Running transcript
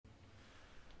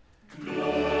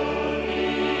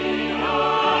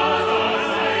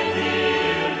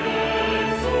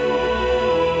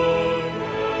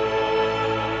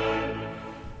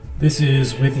This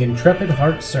is With Intrepid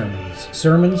Heart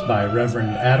sermons by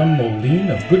Reverend Adam Moline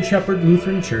of Good Shepherd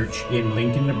Lutheran Church in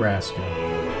Lincoln, Nebraska.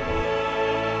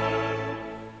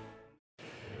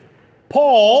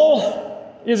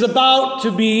 Paul is about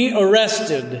to be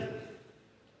arrested.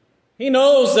 He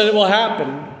knows that it will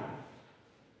happen.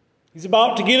 He's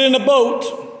about to get in a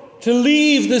boat to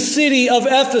leave the city of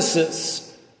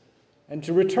Ephesus and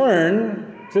to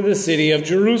return to the city of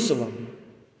Jerusalem.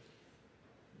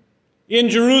 In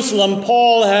Jerusalem,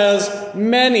 Paul has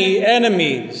many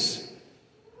enemies,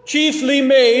 chiefly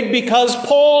made because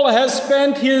Paul has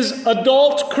spent his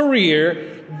adult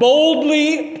career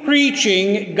boldly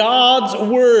preaching God's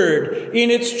word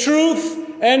in its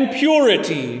truth and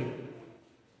purity.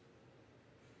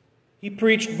 He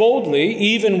preached boldly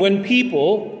even when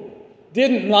people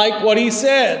didn't like what he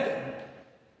said.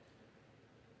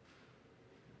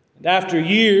 And after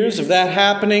years of that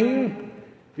happening,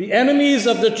 the enemies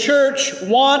of the church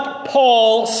want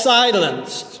Paul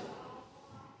silenced.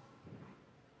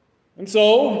 And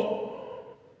so,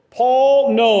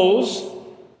 Paul knows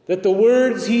that the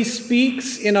words he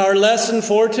speaks in our lesson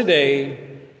for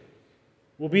today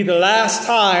will be the last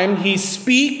time he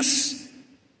speaks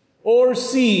or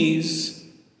sees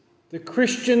the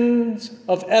Christians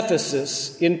of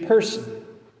Ephesus in person.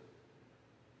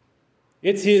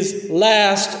 It's his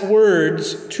last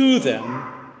words to them,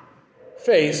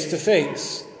 face to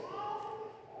face.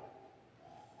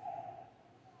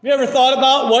 Have you ever thought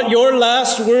about what your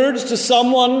last words to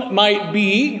someone might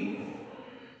be?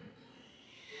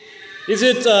 Is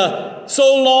it a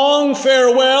so long,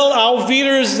 farewell, auf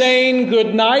Wiedersehen,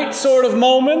 good night sort of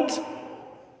moment?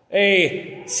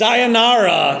 A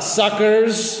sayonara,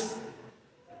 suckers?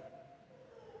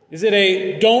 Is it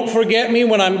a don't forget me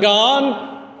when I'm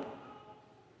gone?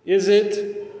 Is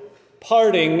it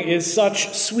parting is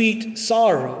such sweet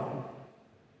sorrow?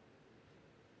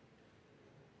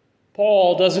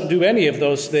 Paul doesn't do any of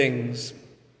those things.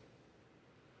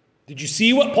 Did you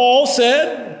see what Paul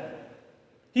said?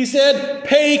 He said,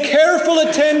 "Pay careful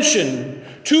attention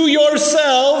to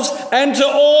yourselves and to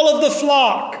all of the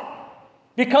flock,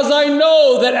 because I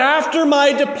know that after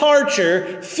my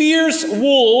departure, fierce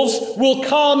wolves will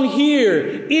come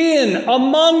here in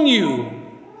among you,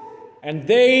 and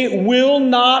they will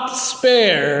not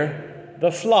spare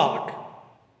the flock.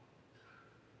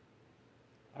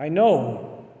 I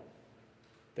know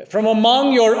that from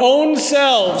among your own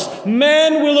selves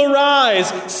men will arise,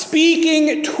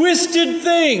 speaking twisted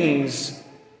things,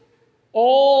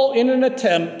 all in an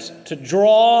attempt to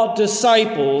draw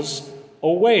disciples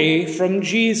away from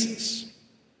Jesus,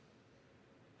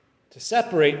 to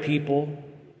separate people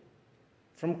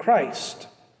from Christ."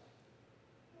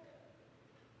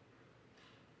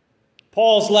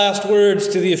 Paul's last words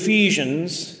to the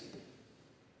Ephesians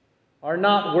are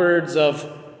not words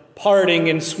of parting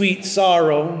in sweet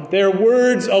sorrow. They're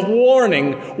words of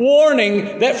warning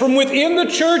that from within the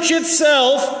church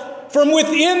itself, from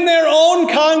within their own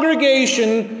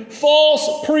congregation,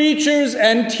 false preachers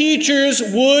and teachers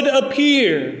would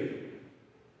appear.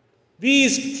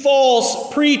 These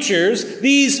false preachers,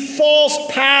 these false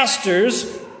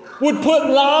pastors, would put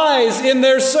lies in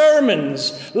their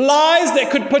sermons, lies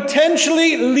that could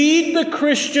potentially lead the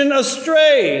Christian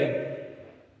astray.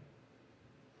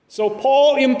 So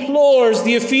Paul implores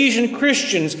the Ephesian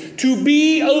Christians to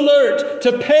be alert,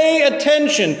 to pay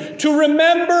attention, to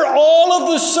remember all of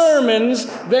the sermons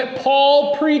that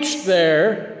Paul preached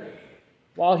there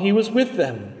while he was with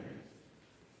them.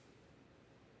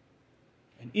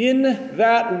 And in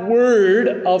that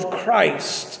word of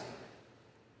Christ,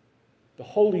 the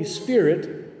Holy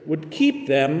Spirit would keep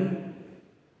them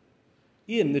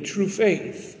in the true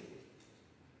faith.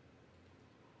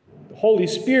 The Holy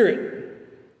Spirit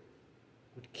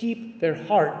would keep their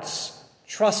hearts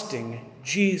trusting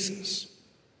Jesus.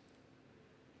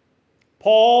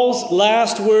 Paul's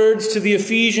last words to the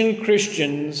Ephesian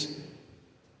Christians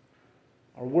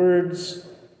are words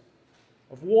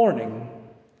of warning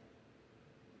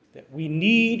that we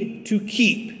need to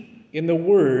keep in the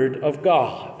Word of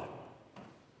God.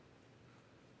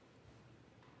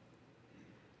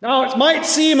 Now, it might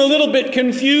seem a little bit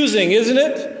confusing, isn't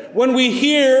it, when we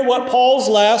hear what Paul's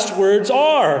last words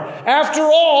are. After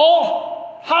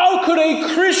all, how could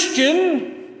a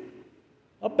Christian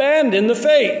abandon the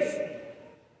faith?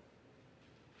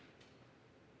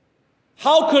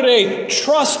 How could a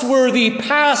trustworthy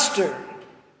pastor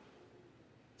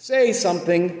say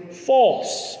something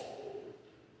false?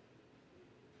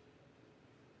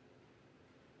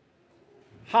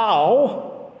 How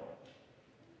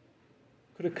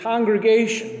could a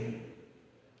congregation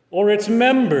or its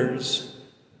members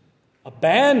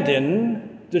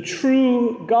abandon the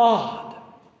true God.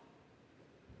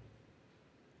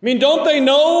 I mean, don't they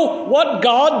know what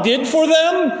God did for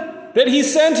them? That he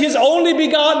sent his only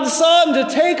begotten Son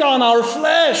to take on our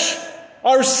flesh,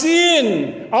 our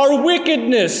sin, our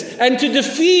wickedness, and to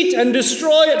defeat and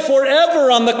destroy it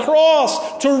forever on the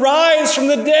cross, to rise from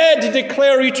the dead, to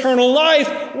declare eternal life.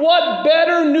 What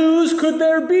better news could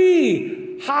there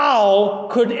be? How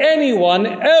could anyone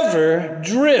ever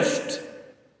drift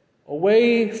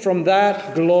away from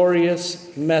that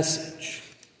glorious message?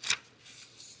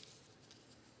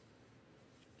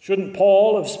 Shouldn't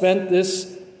Paul have spent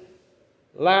this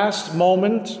last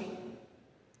moment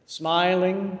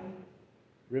smiling,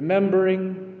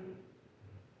 remembering,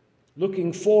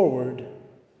 looking forward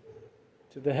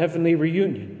to the heavenly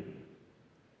reunion?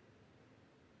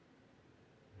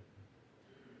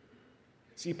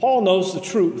 See, Paul knows the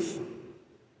truth.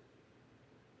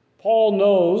 Paul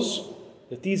knows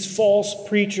that these false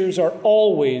preachers are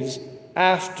always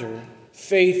after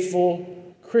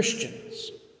faithful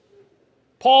Christians.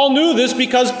 Paul knew this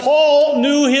because Paul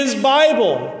knew his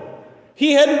Bible.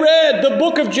 He had read the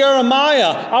book of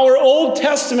Jeremiah, our Old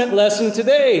Testament lesson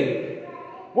today,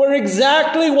 where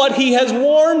exactly what he has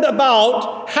warned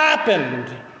about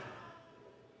happened.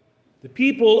 The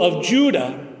people of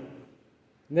Judah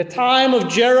in the time of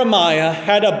Jeremiah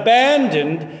had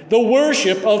abandoned the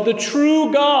worship of the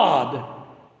true God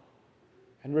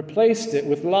and replaced it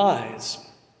with lies.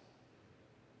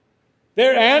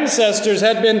 Their ancestors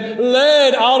had been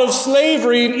led out of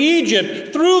slavery in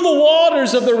Egypt through the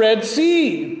waters of the Red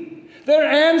Sea. Their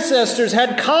ancestors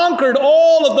had conquered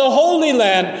all of the Holy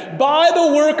Land by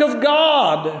the work of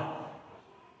God.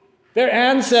 Their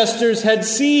ancestors had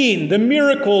seen the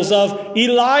miracles of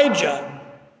Elijah.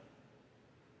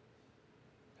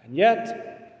 And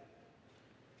yet,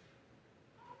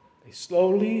 they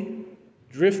slowly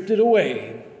drifted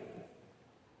away.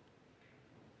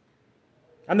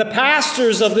 And the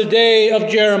pastors of the day of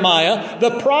Jeremiah,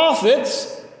 the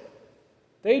prophets,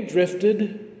 they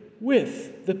drifted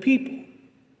with the people.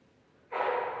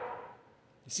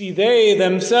 You see, they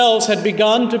themselves had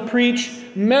begun to preach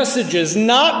messages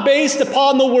not based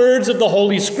upon the words of the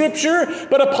Holy Scripture,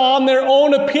 but upon their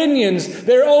own opinions,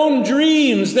 their own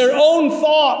dreams, their own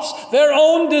thoughts, their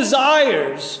own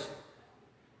desires.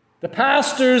 The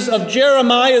pastors of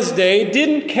Jeremiah's day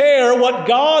didn't care what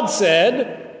God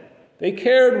said. They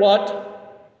cared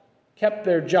what kept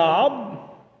their job.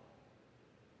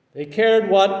 They cared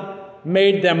what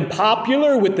made them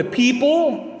popular with the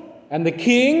people and the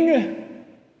king.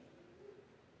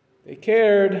 They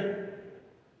cared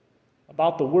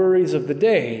about the worries of the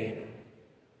day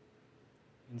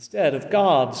instead of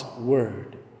God's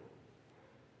word.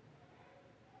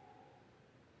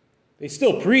 They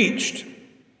still preached.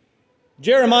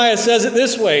 Jeremiah says it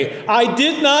this way: I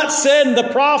did not send the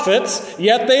prophets,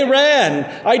 yet they ran.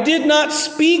 I did not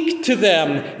speak to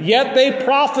them, yet they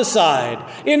prophesied.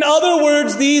 In other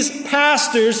words, these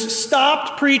pastors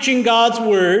stopped preaching God's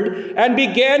word and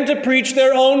began to preach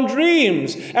their own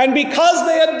dreams. And because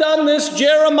they had done this,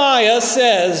 Jeremiah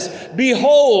says,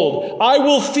 Behold, I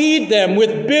will feed them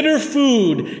with bitter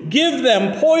food, give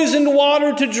them poisoned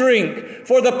water to drink.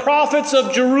 For the prophets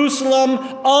of Jerusalem,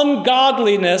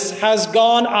 ungodliness has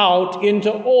gone out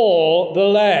into all the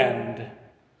land.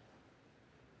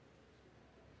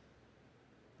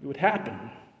 It would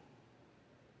happen.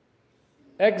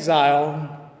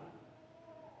 Exile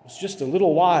was just a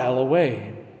little while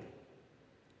away.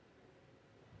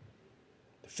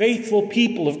 The faithful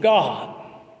people of God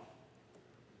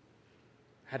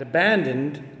had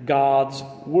abandoned God's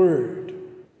word.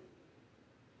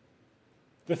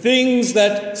 The things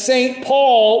that St.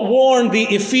 Paul warned the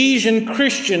Ephesian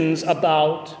Christians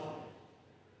about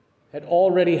had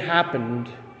already happened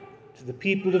to the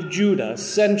people of Judah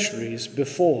centuries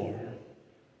before.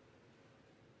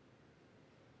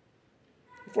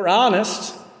 If we're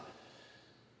honest,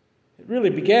 it really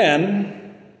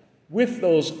began with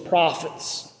those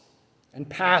prophets and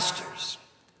pastors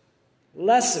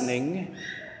lessening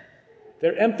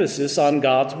their emphasis on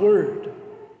God's word.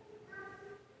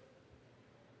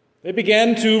 They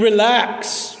began to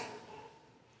relax,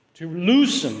 to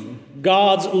loosen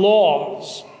God's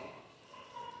laws.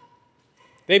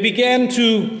 They began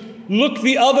to look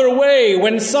the other way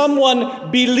when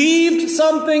someone believed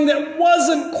something that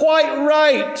wasn't quite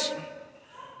right.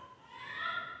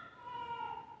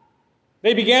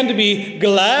 They began to be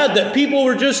glad that people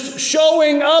were just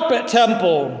showing up at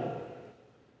temple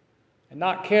and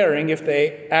not caring if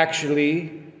they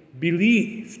actually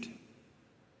believed.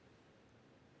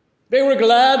 They were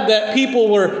glad that people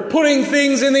were putting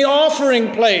things in the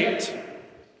offering plate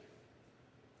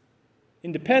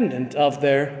independent of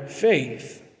their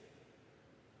faith.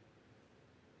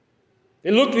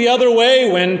 They looked the other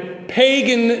way when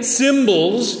pagan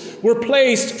symbols were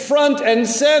placed front and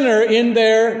center in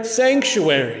their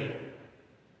sanctuary.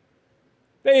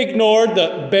 They ignored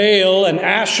the Baal and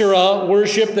Asherah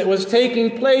worship that was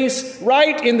taking place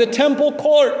right in the temple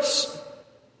courts.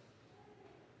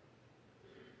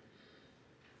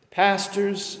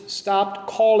 Pastors stopped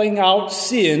calling out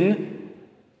sin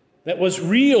that was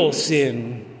real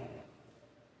sin.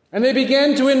 And they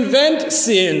began to invent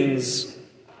sins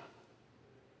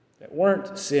that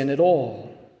weren't sin at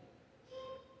all.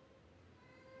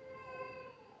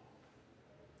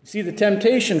 You see, the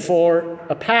temptation for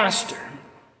a pastor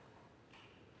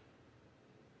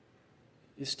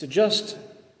is to just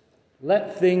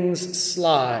let things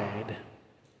slide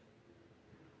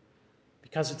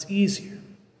because it's easier.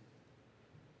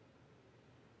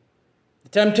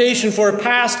 Temptation for a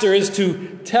pastor is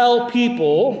to tell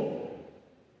people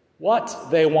what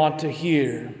they want to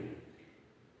hear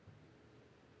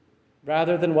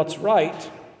rather than what's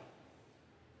right,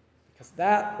 because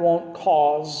that won't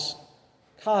cause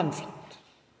conflict.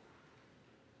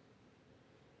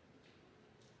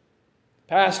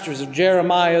 Pastors of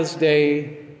Jeremiah's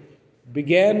day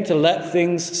began to let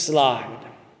things slide.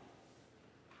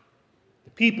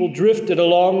 The people drifted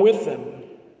along with them.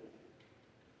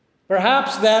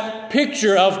 Perhaps that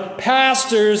picture of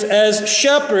pastors as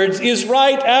shepherds is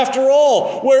right after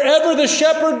all. Wherever the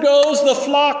shepherd goes, the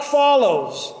flock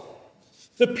follows.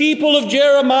 The people of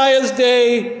Jeremiah's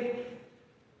day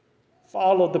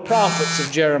followed the prophets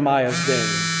of Jeremiah's day.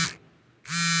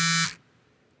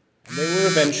 And they were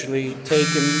eventually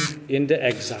taken into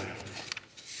exile.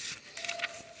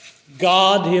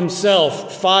 God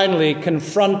himself finally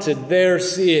confronted their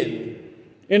sin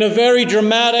in a very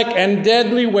dramatic and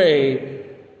deadly way,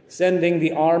 sending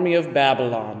the army of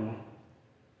Babylon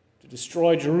to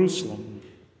destroy Jerusalem,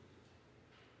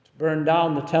 to burn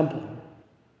down the temple,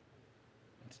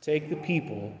 and to take the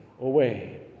people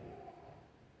away.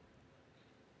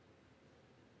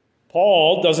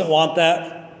 Paul doesn't want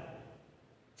that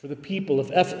for the people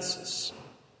of Ephesus.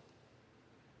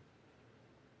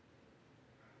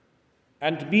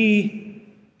 And to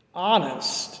be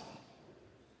honest,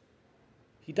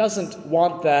 he doesn't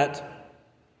want that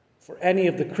for any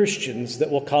of the Christians that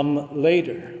will come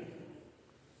later.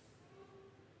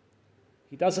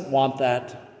 He doesn't want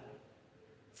that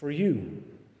for you.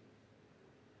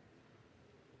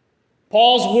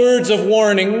 Paul's words of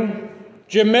warning,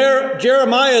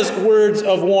 Jeremiah's words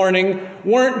of warning,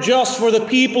 weren't just for the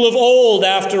people of old,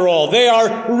 after all. They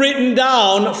are written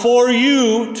down for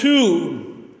you too.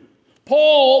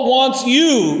 Paul wants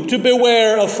you to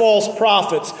beware of false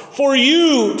prophets, for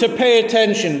you to pay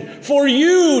attention, for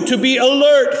you to be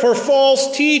alert for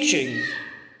false teaching.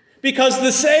 Because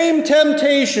the same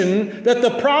temptation that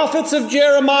the prophets of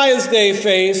Jeremiah's day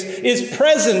face is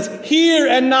present here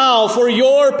and now for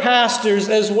your pastors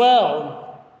as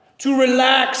well. To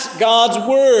relax God's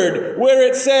word where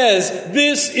it says,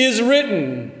 "This is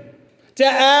written." To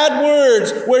add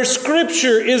words where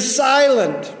Scripture is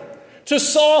silent. To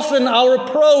soften our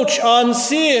approach on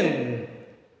sin.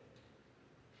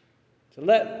 To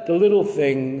let the little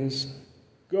things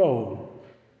go.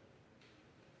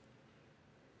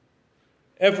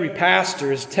 Every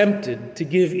pastor is tempted to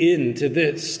give in to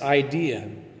this idea.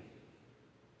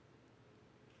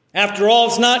 After all,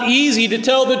 it's not easy to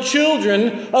tell the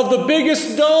children of the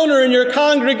biggest donor in your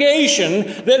congregation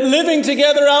that living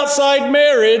together outside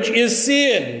marriage is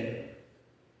sin.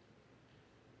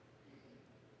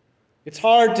 It's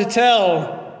hard to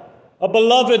tell a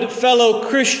beloved fellow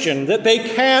Christian that they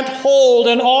can't hold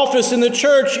an office in the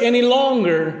church any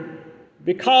longer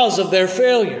because of their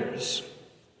failures.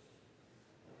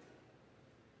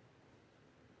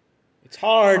 It's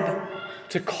hard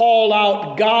to call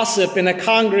out gossip in a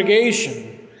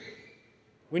congregation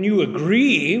when you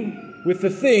agree with the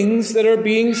things that are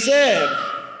being said.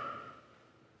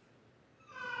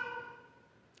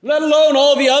 Let alone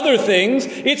all the other things,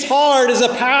 it's hard as a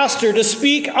pastor to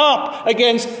speak up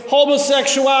against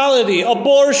homosexuality,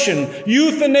 abortion,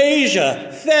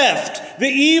 euthanasia, theft, the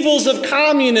evils of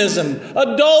communism,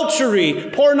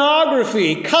 adultery,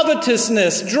 pornography,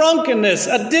 covetousness, drunkenness,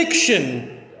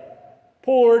 addiction,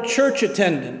 poor church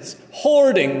attendance,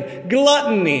 hoarding,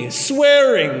 gluttony,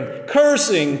 swearing,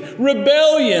 cursing,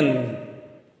 rebellion,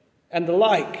 and the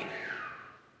like.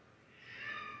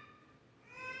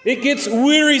 It gets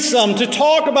wearisome to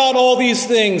talk about all these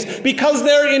things because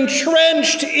they're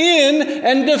entrenched in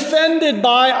and defended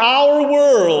by our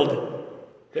world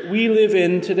that we live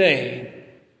in today.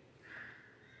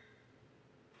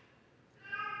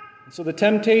 So the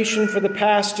temptation for the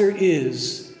pastor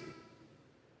is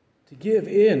to give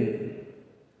in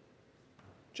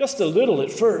just a little at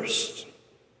first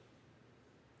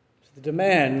to the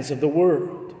demands of the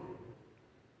world,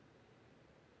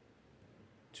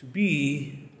 to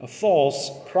be a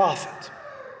false prophet.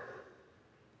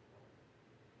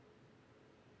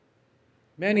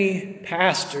 Many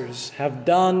pastors have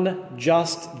done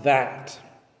just that.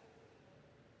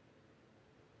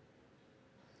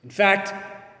 In fact,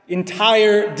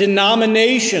 entire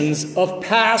denominations of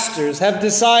pastors have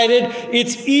decided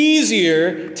it's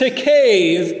easier to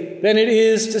cave than it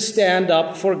is to stand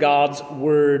up for God's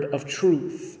word of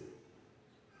truth.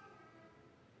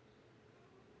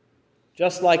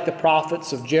 Just like the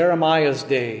prophets of Jeremiah's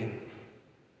day,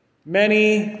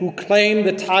 many who claim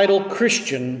the title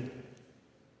Christian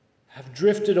have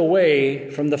drifted away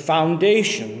from the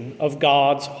foundation of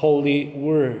God's holy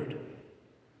word.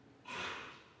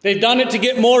 They've done it to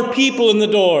get more people in the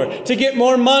door, to get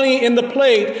more money in the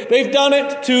plate. They've done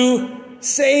it to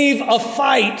save a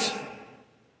fight.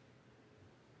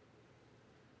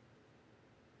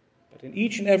 But in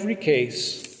each and every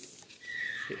case,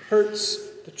 it hurts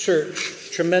the church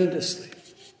tremendously.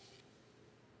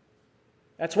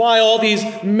 That's why all these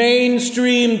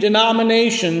mainstream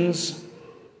denominations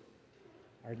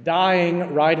are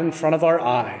dying right in front of our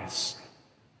eyes.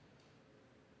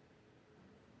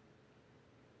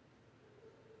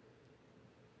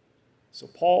 So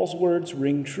Paul's words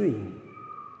ring true.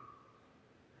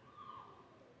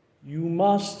 You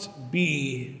must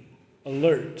be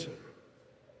alert.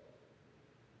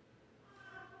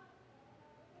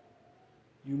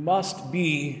 You must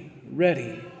be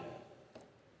ready.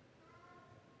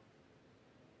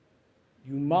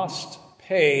 You must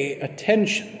pay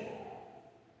attention.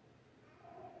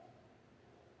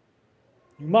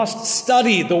 You must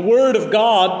study the Word of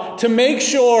God to make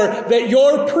sure that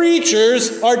your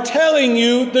preachers are telling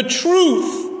you the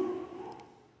truth.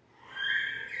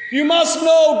 You must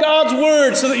know God's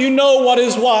Word so that you know what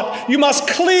is what. You must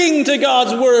cling to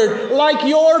God's Word like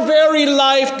your very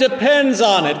life depends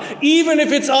on it, even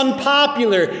if it's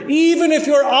unpopular, even if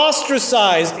you're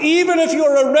ostracized, even if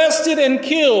you're arrested and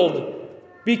killed,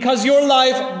 because your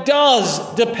life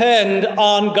does depend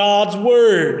on God's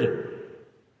Word.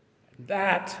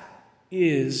 That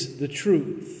is the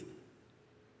truth.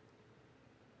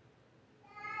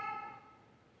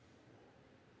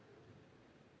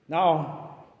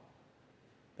 Now,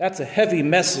 that's a heavy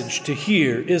message to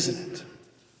hear, isn't it?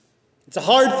 It's a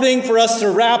hard thing for us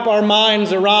to wrap our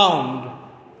minds around.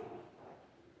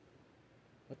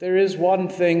 But there is one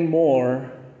thing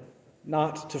more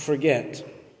not to forget.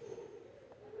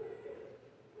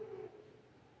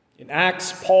 In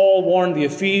Acts, Paul warned the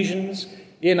Ephesians.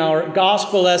 In our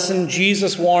gospel lesson,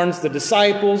 Jesus warns the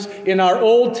disciples. In our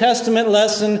Old Testament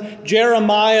lesson,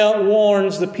 Jeremiah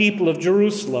warns the people of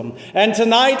Jerusalem. And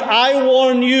tonight I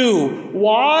warn you.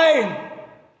 Why?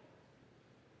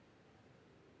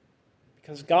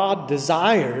 Because God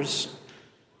desires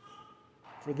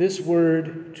for this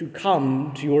word to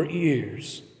come to your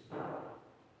ears.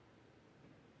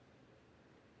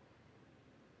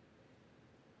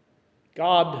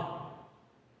 God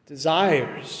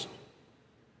desires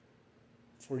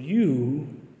for you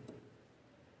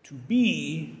to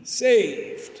be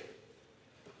saved.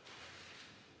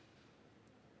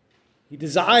 He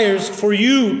desires for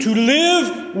you to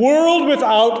live world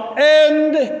without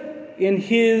end in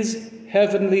His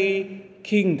heavenly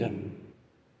kingdom,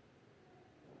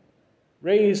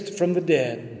 raised from the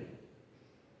dead,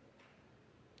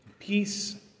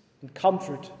 peace and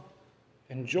comfort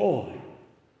and joy.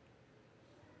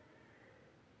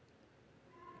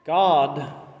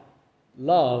 God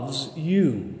loves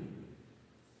you.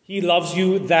 He loves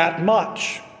you that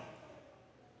much.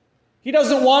 He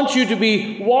doesn't want you to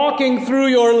be walking through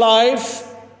your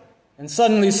life and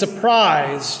suddenly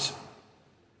surprised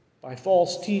by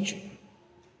false teaching.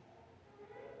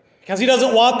 Because He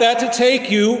doesn't want that to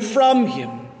take you from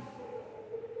Him.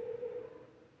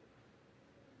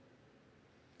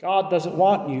 God doesn't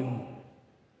want you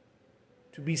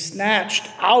to be snatched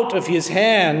out of His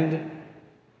hand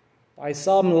by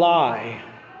some lie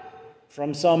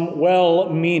from some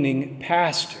well-meaning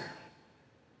pastor.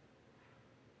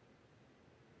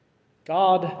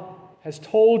 God has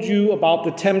told you about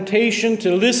the temptation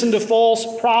to listen to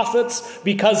false prophets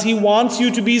because He wants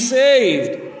you to be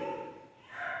saved.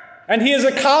 And He has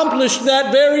accomplished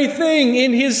that very thing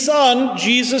in His Son,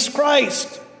 Jesus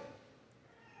Christ.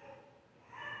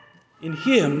 In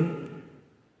Him,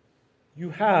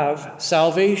 you have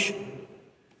salvation.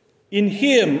 In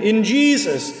Him, in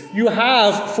Jesus, you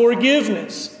have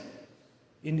forgiveness.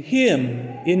 In Him,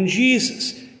 in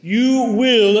Jesus, you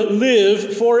will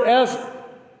live forever.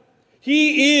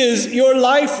 He is your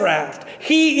life raft.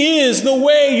 He is the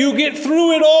way you get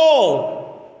through it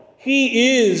all.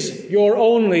 He is your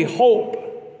only hope.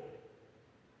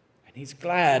 And He's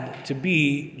glad to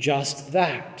be just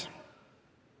that.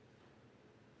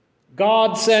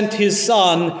 God sent His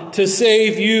Son to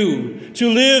save you, to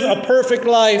live a perfect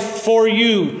life for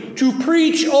you, to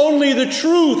preach only the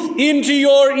truth into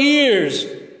your ears,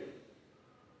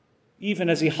 even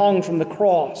as He hung from the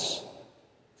cross.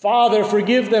 Father,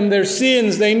 forgive them their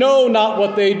sins. They know not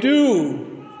what they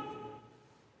do.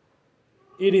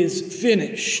 It is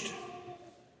finished.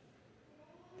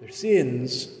 Their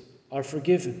sins are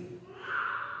forgiven.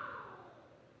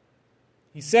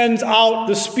 He sends out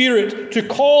the Spirit to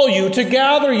call you, to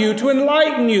gather you, to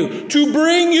enlighten you, to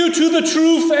bring you to the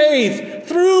true faith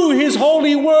through His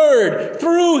holy word,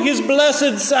 through His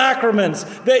blessed sacraments,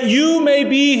 that you may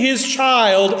be His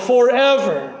child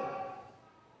forever.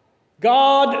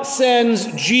 God sends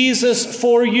Jesus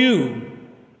for you,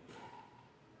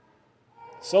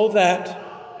 so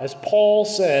that, as Paul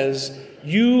says,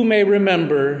 you may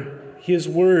remember His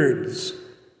words,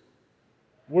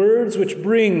 words which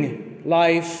bring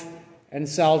life and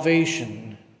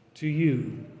salvation to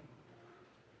you.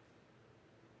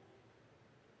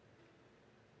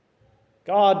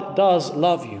 God does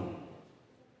love you.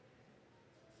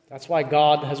 That's why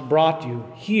God has brought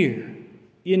you here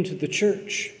into the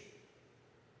church.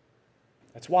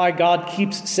 That's why God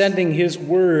keeps sending His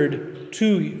word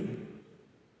to you.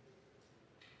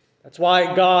 That's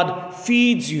why God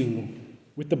feeds you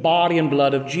with the body and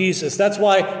blood of Jesus. That's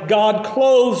why God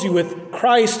clothes you with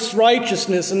Christ's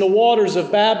righteousness in the waters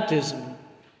of baptism.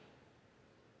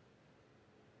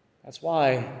 That's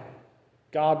why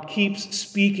God keeps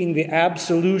speaking the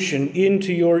absolution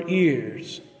into your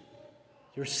ears.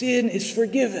 Your sin is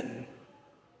forgiven.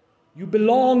 You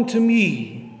belong to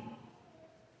me.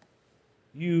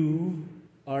 You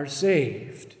are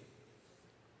saved.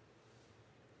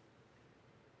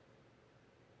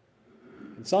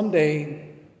 And someday,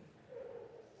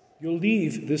 you'll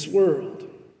leave this world.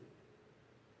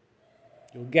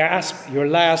 You'll gasp your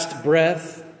last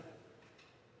breath.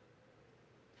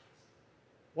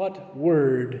 What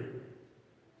word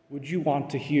would you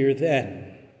want to hear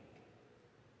then?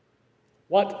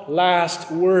 What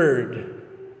last word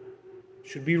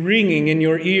should be ringing in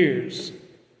your ears?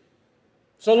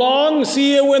 So long,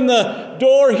 see you when the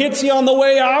door hits you on the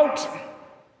way out?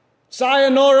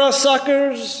 Sayonara,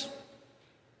 suckers?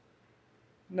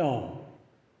 No.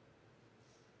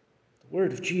 The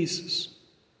word of Jesus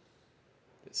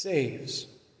that saves.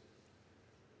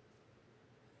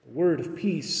 The word of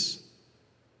peace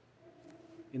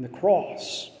in the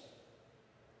cross.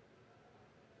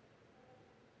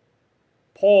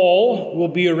 Paul will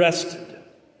be arrested.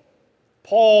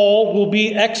 Paul will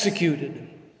be executed.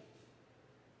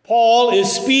 Paul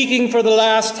is speaking for the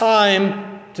last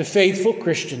time to faithful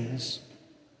Christians.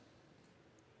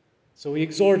 So he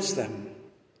exhorts them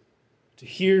to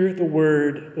hear the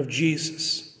word of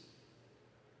Jesus,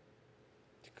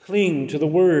 to cling to the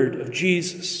word of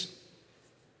Jesus,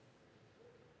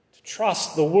 to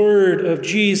trust the word of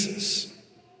Jesus.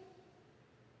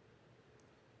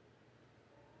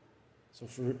 So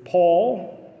for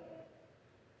Paul,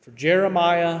 for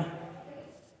Jeremiah,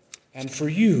 and for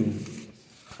you,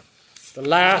 the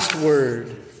last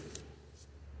word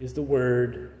is the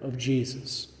word of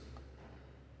Jesus.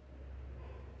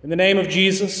 In the name of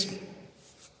Jesus,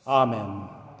 amen.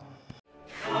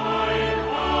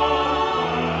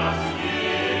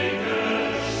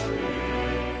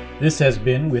 This has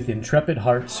been With Intrepid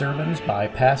Hearts Sermons by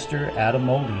Pastor Adam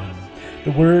Moline.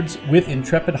 The words "with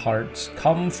intrepid hearts"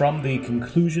 come from the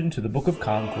conclusion to the Book of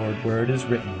Concord, where it is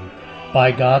written,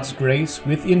 "By God's grace,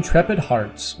 with intrepid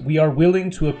hearts, we are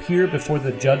willing to appear before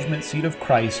the judgment seat of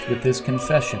Christ with this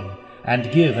confession,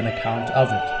 and give an account of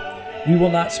it. We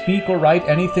will not speak or write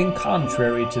anything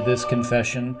contrary to this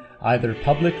confession, either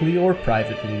publicly or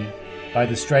privately. By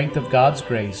the strength of God's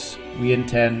grace, we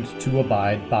intend to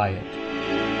abide by it."